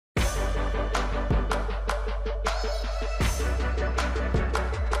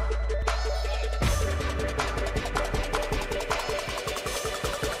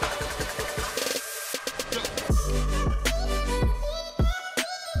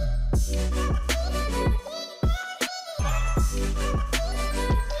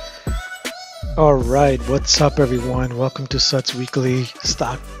All right, what's up everyone? Welcome to Sut's weekly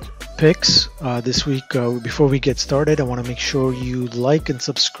stock picks. This week, before we get started, I want to make sure you like and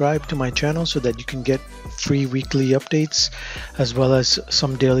subscribe to my channel so that you can get free weekly updates as well as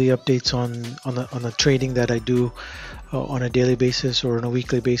some daily updates on the trading that I do on a daily basis or on a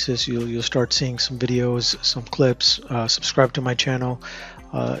weekly basis. You'll start seeing some videos, some clips. Subscribe to my channel,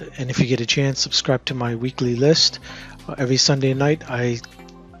 and if you get a chance, subscribe to my weekly list. Every Sunday night, I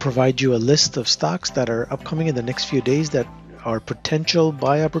provide you a list of stocks that are upcoming in the next few days that are potential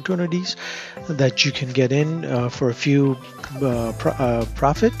buy opportunities that you can get in for a few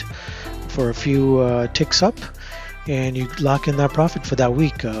profit, for a few ticks up, and you lock in that profit for that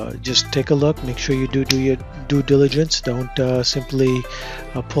week. Just take a look, make sure you do your due diligence. Don't simply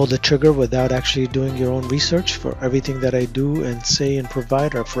pull the trigger without actually doing your own research. For everything that I do and say and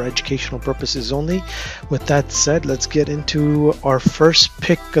provide are for educational purposes only. With that said, let's get into our first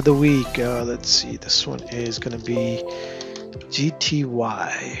pick of the week. Let's see, this one is going to be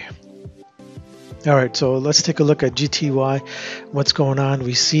GTY. All right, so let's take a look at GTY. What's going on?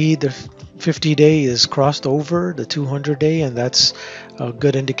 We see the 50-day is crossed over the 200-day, and that's a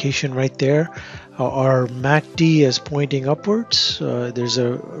good indication right there. Our MACD is pointing upwards.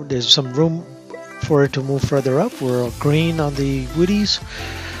 There's some room for it to move further up. We're green on the Woodies,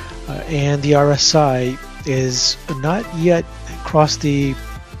 and the RSI is not yet crossed the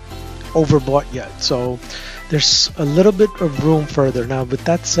overbought yet. So there's a little bit of room further. Now, with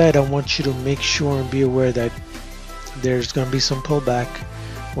that said, I want you to make sure and be aware that there's going to be some pullback.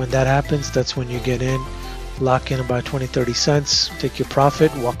 When that happens, that's when you get in, lock in about 20-30 cents, take your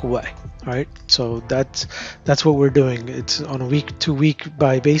profit, walk away. All right, so that's what we're doing. It's on a week to week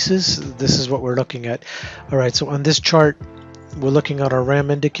buy basis. This is what we're looking at. All right, so on this chart, we're looking at our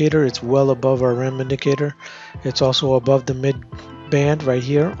RAM indicator. It's well above our RAM indicator. It's also above the mid band right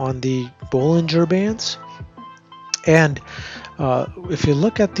here on the Bollinger Bands. And if you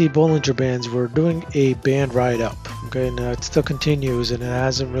look at the Bollinger Bands, we're doing a band ride up. Okay, now it still continues, and it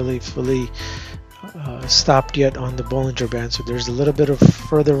hasn't really fully stopped yet on the Bollinger Band. So there's a little bit of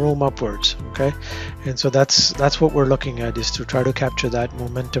further room upwards. Okay, and so that's what we're looking at, is to try to capture that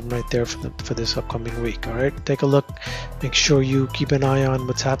momentum right there for this upcoming week. All right, take a look. Make sure you keep an eye on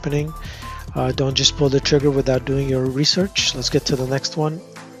what's happening. Don't just pull the trigger without doing your research. Let's get to the next one.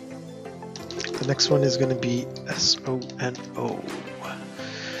 The next one is going to be SONO.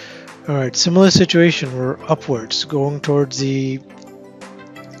 All right, similar situation. We're upwards, going towards the.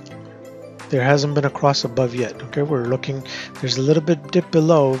 There hasn't been a cross above yet. Okay, we're looking. There's a little bit dip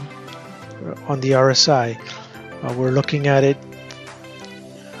below on the RSI. We're looking at it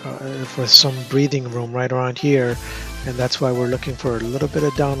for some breathing room right around here, and that's why we're looking for a little bit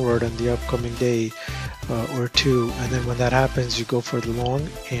of downward in the upcoming day or two. And then when that happens, you go for the long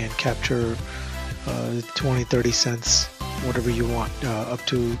and capture 20-30 cents, whatever you want, up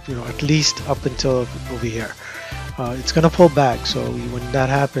to, at least up until over here. It's going to pull back, so when that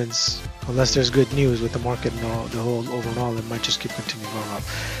happens, unless there's good news with the market and the whole overall, it might just keep continuing going up.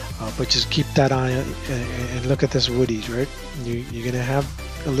 But just keep that eye and look at this Woodies, right? You're going to have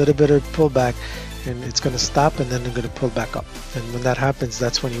a little bit of pullback, and it's going to stop, and then they're going to pull back up. And when that happens,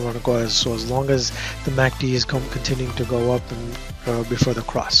 that's when you want to go. So as long as the MACD is continuing to go up and before the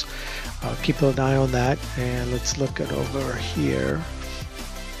cross. Keep an eye on that, and let's look at over here.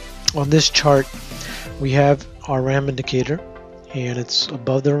 On this chart, we have our RAM indicator, and it's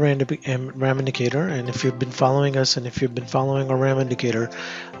above the RAM indicator. And if you've been following us, and if you've been following our RAM indicator,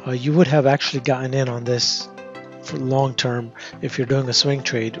 you would have actually gotten in on this for long term if you're doing a swing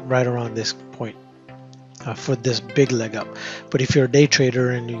trade right around this point. For this big leg up. But if you're a day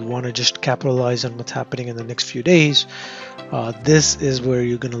trader and you want to just capitalize on what's happening in the next few days, this is where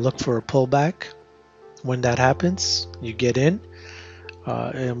you're going to look for a pullback. When that happens, you get in.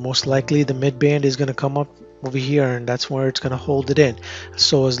 And most likely the mid band is going to come up over here, and that's where it's going to hold it in.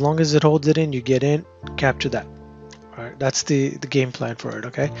 So as long as it holds it in, you get in, capture that. All right, that's the game plan for it.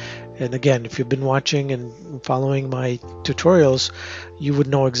 Okay, and again, if you've been watching and following my tutorials, you would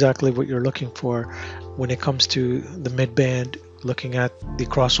know exactly what you're looking for when it comes to the mid band, looking at the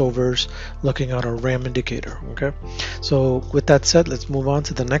crossovers, looking at our RAM indicator. Okay, so with that said, let's move on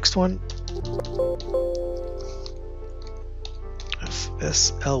to the next one.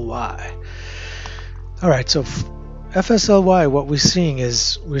 FSLY. All right, so FSLY, what we're seeing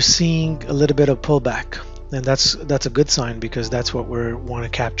is we're seeing a little bit of pullback, and that's a good sign, because that's what we want to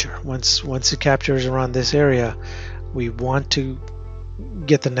capture. Once it captures around this area, we want to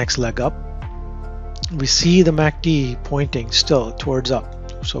get the next leg up. We see the MACD pointing still towards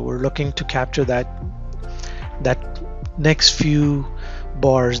up, so we're looking to capture that next few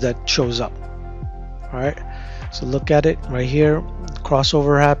bars that shows up. All right, so look at it right here.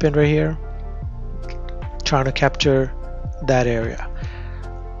 Crossover happened right here, trying to capture that area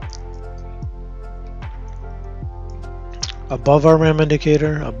above our RAM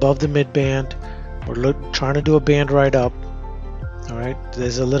indicator, above the mid band. We're trying to do a band right up. All right,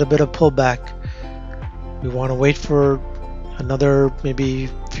 there's a little bit of pullback. We want to wait for another maybe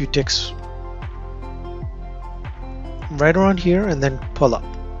few ticks right around here and then pull up.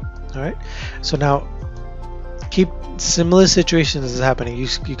 All right, so now keep similar situations is happening.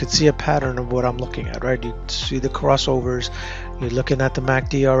 You could see a pattern of what I'm looking at, right? You see the crossovers. You're looking at the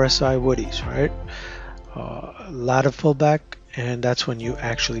MACD, RSI, Woodies, right? A lot of pullback, and that's when you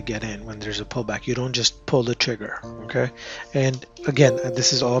actually get in, when there's a pullback. You don't just pull the trigger, okay? And again,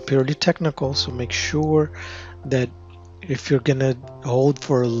 this is all purely technical, so make sure that if you're gonna hold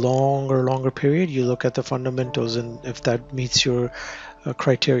for a longer period, you look at the fundamentals and if that meets your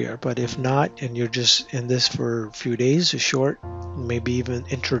criteria. But if not, and you're just in this for a few days, a short, maybe even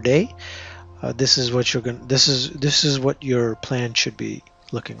intraday, this is what you're gonna. This is what your plan should be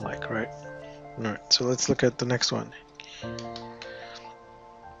looking like, right? All right. So let's look at the next one. All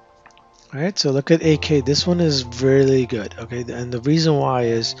right. So look at AK. This one is really good. Okay. And the reason why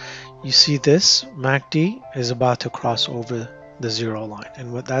is, you see this MACD is about to cross over the 0 line,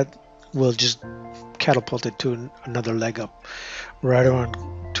 and what that will just catapult it to another leg up, right around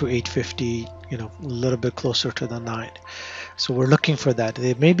to 850, you know, a little bit closer to the 9. So we're looking for that.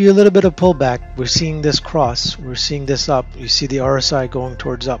 There may be a little bit of pullback. We're seeing this cross. We're seeing this up. You see the RSI going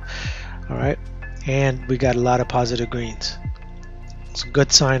towards up. All right, and we got a lot of positive greens. It's a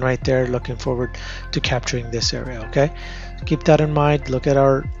good sign right there. Looking forward to capturing this area. Okay, so keep that in mind. Look at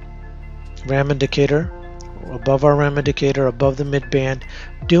our RAM indicator, above our RAM indicator, above the mid band,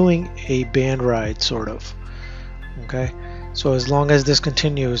 doing a band ride sort of. Okay, so as long as this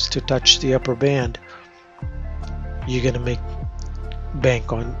continues to touch the upper band, you're gonna make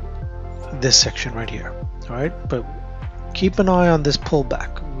bank on this section right here. All right, but keep an eye on this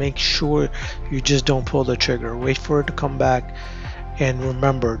pullback. Make sure you just don't pull the trigger. Wait for it to come back, and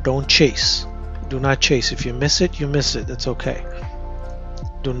remember, don't chase. Do not chase. If you miss it, you miss it. That's okay.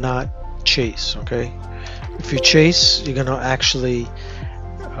 Do not chase. Okay, if you chase, you're gonna actually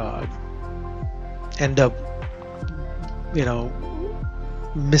end up, you know,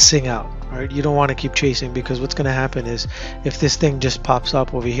 missing out. Right? You don't want to keep chasing, because what's going to happen is, if this thing just pops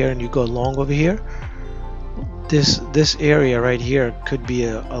up over here and you go long over here, this area right here could be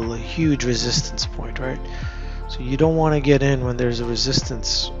a huge resistance point, right? So you don't want to get in when there's a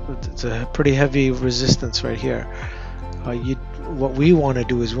resistance. It's a pretty heavy resistance right here. What we want to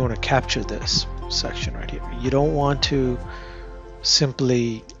do is we want to capture this section right here. You don't want to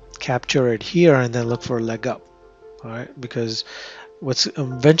simply capture it here and then look for a leg up. All right, because what's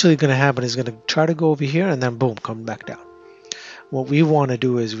eventually going to happen is going to try to go over here and then boom, come back down. What we want to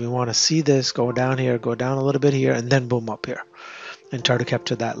do is we want to see this go down here, go down a little bit here, and then boom up here and try to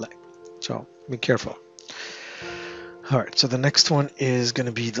capture that leg. So be careful. All right, so the next one is going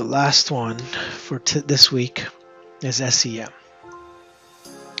to be the last one for this week, is SEM.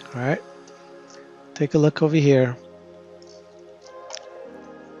 All right, take a look over here.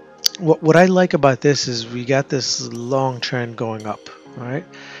 What I like about this is we got this long trend going up. All right,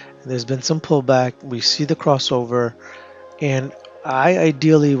 there's been some pullback. We see the crossover, and I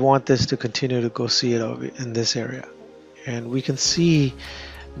ideally want this to continue to go see it over in this area. And we can see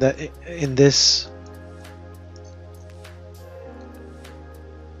that in this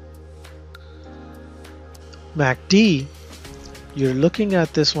MACD, you're looking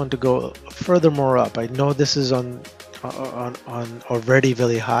at this one to go furthermore up. I know this is on already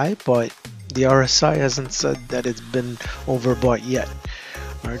really high, but the RSI hasn't said that it's been overbought yet.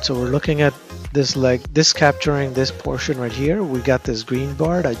 All right, so we're looking at this leg, this capturing this portion right here. We got this green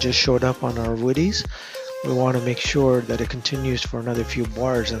bar that just showed up on our Woodies. We want to make sure that it continues for another few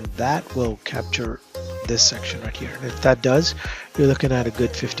bars, and that will capture this section right here. And if that does, you're looking at a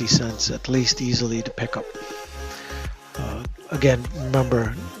good 50 cents at least easily to pick up. Again,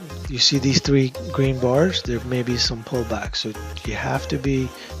 remember, you see these 3 green bars, there may be some pullback, so you have to be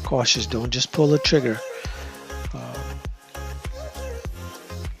cautious. Don't just pull a trigger.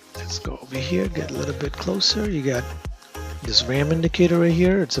 Let's go over here, get a little bit closer. You got this RAM indicator right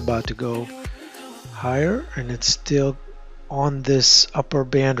here. It's about to go higher, and it's still on this upper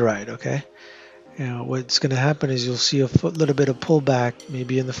band ride. Okay, now what's going to happen is you'll see a little bit of pullback,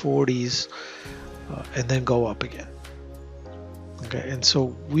 maybe in the 40s, and then go up again. Okay, and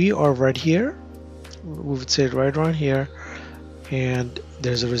so we are right here. We would say right around here, and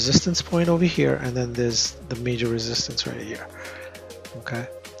there's a resistance point over here, and then there's the major resistance right here. Okay,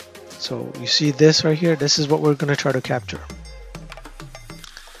 So you see this right here, this is what we're going to try to capture.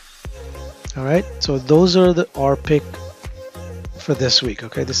 All right, so those are our pick for this week.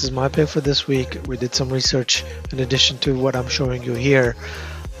 Okay, this is my pick for this week. We did some research in addition to what I'm showing you here.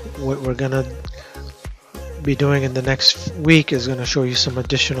 What we're gonna be doing in the next week is going to show you some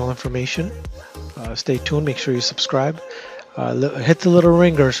additional information. Stay tuned, make sure you subscribe, hit the little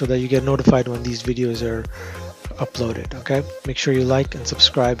ringer so that you get notified when these videos are uploaded. Okay, make sure you like and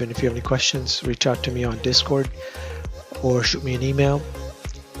subscribe, and if you have any questions, reach out to me on Discord or shoot me an email.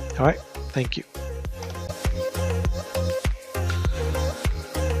 All right, thank you.